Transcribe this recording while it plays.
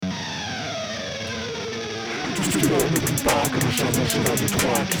Tout ce qui dort ne brille pas comme un char d'un cheval de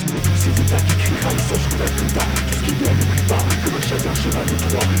Troie qui se met tous ses états qui criera les sorts sur la Tout ce qui dort ne brille pas comme un char d'un cheval de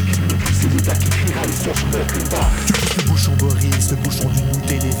Troie qui se met tous ses états qui criera les sorts sur la Tu pousses le bouchon Boris, le bouchon d'une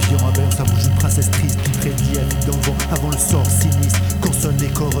bouteille déviant. À sa bouche une princesse triste qui prédit à vide dans le vent avant le sort sinistre. Consonne les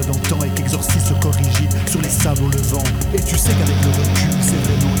corps d'antan et qu'exorcise ce corps rigide sur les sables au levant. Et tu sais qu'avec le recul, c'est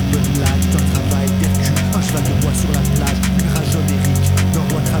vraiment une bonne blague. Un travail d'Hercule, un cheval de bois sur la plage, une rage homérique, d'un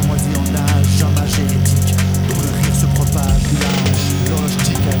roi Kramoisi en âge, un mage hérétique, dont le rire se propage. L'âge, l'horloge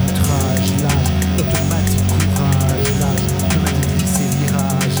tique à outrage, l'âge, automatique, courage, l'âge, pneumatique, glisse et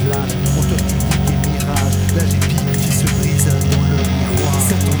virage, l'âge, moteur unique et mirage, l'âge épique qui se brise dans le miroir.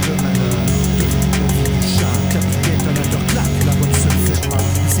 C'est ton de malheur, devenu la vie du chat, clap du détonateur, clac, la boîte se ferma.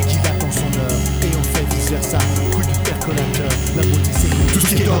 Il sait qu'il attend son heure, et on fait vice versa. Quid du Percolateur, la beauté c'est tout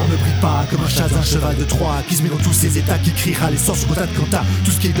ce qui dort ne brille pas comme un chat d'un cheval de Troie qui se met dans tous ses états, qui criera les sorts sur quota de quanta.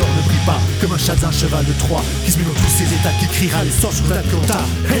 Tout ce qui dort ne brille pas comme un chat d'un cheval de Troie qui se met dans tous ses états, qui criera les sorts sur quota de quanta.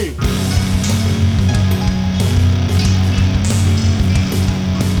 Hey!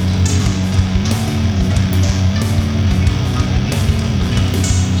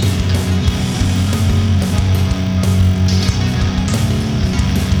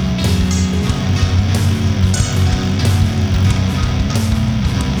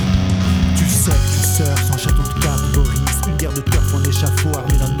 Sans château de cartes, Boris, une guerre de turf en échafaud,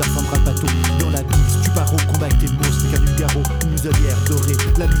 armé d'un d'Arfandra Pato. Dans la bise, tu pars au combat avec tes mousses, les cas du garrot, une muselière dorée,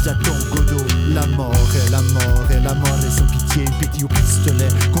 la muse attend Godot. La mort est la mort est la mort, et sans pitié, une pétille au pistolet.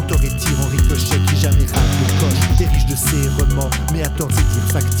 Compteur et tire en ricochet qui jamais rate le coche. Et riche de ses remords, mais à tort c'est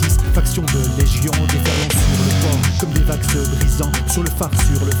dire factice. Faction de légion, déferlant sur le port, comme des vagues se brisant, sur le phare,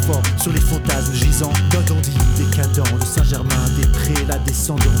 sur le fort, sur les fantasmes gisants. D'un dandy décadent, de St Germain des Prés, la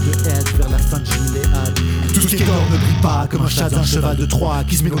descendant de Held vers la fin de Gilead. Tout ce qui dort ne brille pas comme un chat d'un cheval de Troie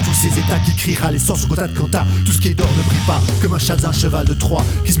qui se met dans tous ses états, qui criera les sorts sur quota de quanta. Tout ce qui dort ne brille pas comme un chat d'un cheval de Troie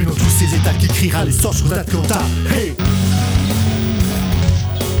qui se met dans tous ses états, qui criera les sorts sur quota de quanta. Hey!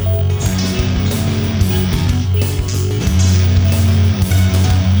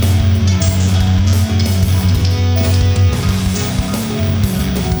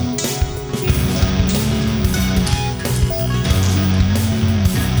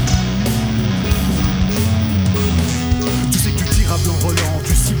 Roland,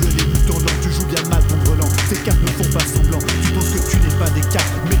 tu cibles les boutons lents, tu joues bien mal ton Roland. Ces cartes ne font pas semblant, tu penses que tu n'es pas des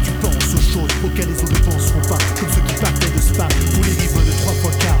cartes, mais tu penses aux choses auxquelles les autres ne penseront pas. Comme ceux qui partaient de Spa pour les rives de 3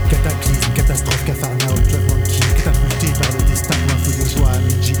 fois quart. Ka-taclysme, catastrophe, qu'Pharnaum, Avant, même, qu'il, catapulté par le destin, un feu de joie à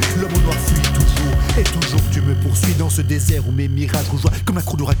Meijis. L'homme au noir fuit toujours, et toujours tu me poursuis dans ce désert où mes mirages rejoignent comme un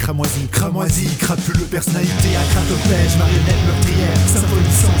creux Kramoisi Krapuleux Personalité, à Ka-topège, marionnette meurtrière,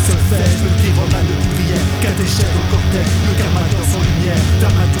 symphonie sans solfège, le cri roman de prière, catéchèse au cortège, le karma dans son lumière,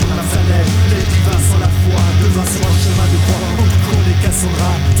 Dama